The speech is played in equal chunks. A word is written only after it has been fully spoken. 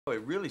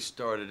It really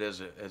started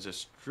as a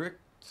strict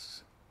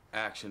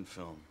action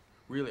film.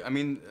 Really, I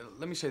mean,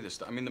 let me say this.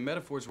 I mean, the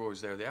metaphors were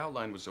always there. The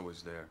outline was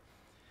always there.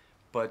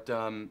 But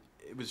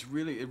it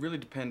really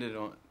depended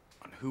on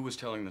who was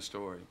telling the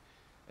story.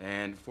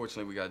 And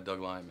fortunately, we got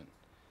Doug Liman.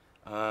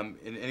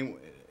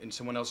 In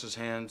someone else's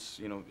hands,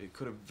 you know, it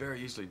could have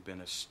very easily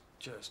been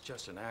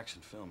just an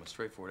action film, a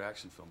straightforward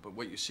action film. But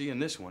what you see in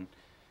this one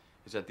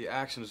is that the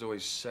action is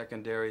always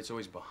secondary. It's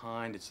always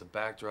behind. It's the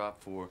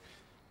backdrop for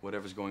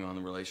whatever's going on in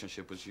the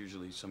relationship, was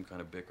usually some kind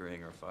of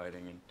bickering or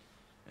fighting,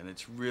 and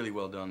it's really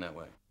well done that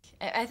way.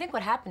 I think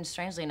what happened,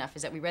 strangely enough,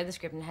 is that we read the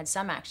script and it had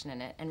some action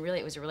in it, and really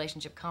it was a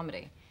relationship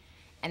comedy.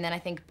 And then I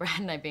think Brad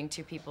and I, being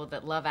two people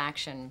that love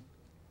action,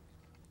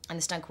 and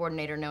the stunt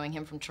coordinator knowing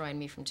him from Troy and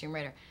me from Tomb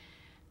Raider,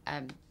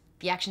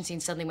 the action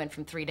scene suddenly went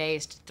from 3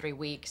 days to 3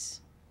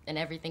 weeks, and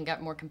everything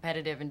got more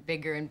competitive and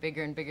bigger and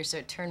bigger and bigger, so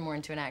it turned more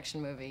into an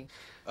action movie.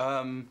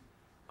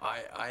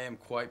 I am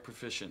quite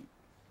proficient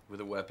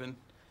with a weapon,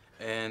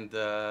 and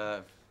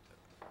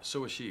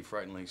so is she,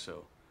 frighteningly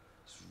so.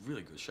 It's a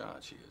really good shot,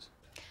 she is.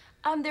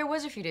 There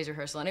was a few days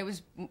rehearsal, and it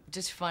was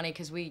just funny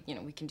because we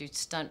can do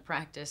stunt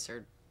practice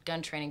or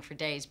gun training for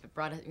days, but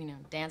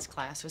dance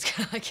class was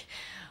kind of like,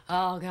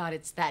 oh God,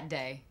 it's that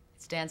day.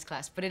 It's dance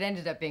class. But it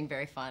ended up being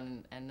very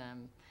fun,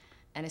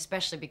 and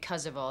especially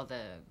because of all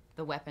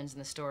the weapons and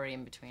the story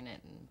in between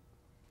it.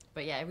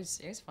 But yeah, it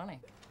was funny.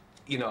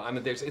 You know, I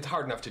mean, it's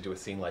hard enough to do a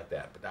scene like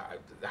that,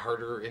 but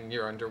harder in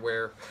your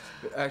underwear.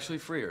 Actually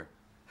freer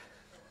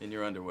in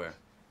your underwear.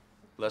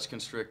 Less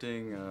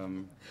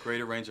constricting,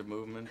 greater range of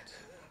movement.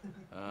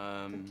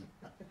 I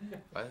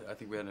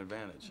think we had an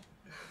advantage.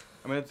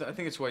 I mean, I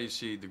think it's why you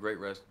see the great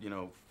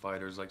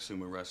fighters like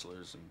sumo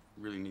wrestlers and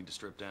really need to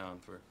strip down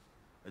for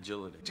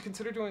agility. Did you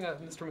consider doing a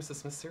Mr. and Mrs.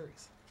 Smith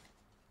series?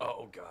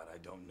 Oh God, I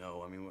don't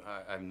know. I mean,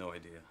 I have no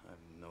idea. I have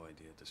no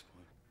idea at this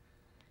point.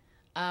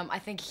 I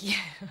think, yeah,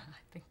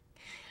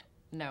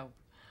 no.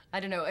 I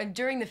don't know. And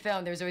during the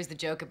film, there was always the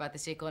joke about the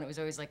sequel, and it was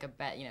always like a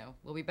bet,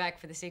 we'll be back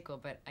for the sequel,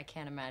 but I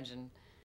can't imagine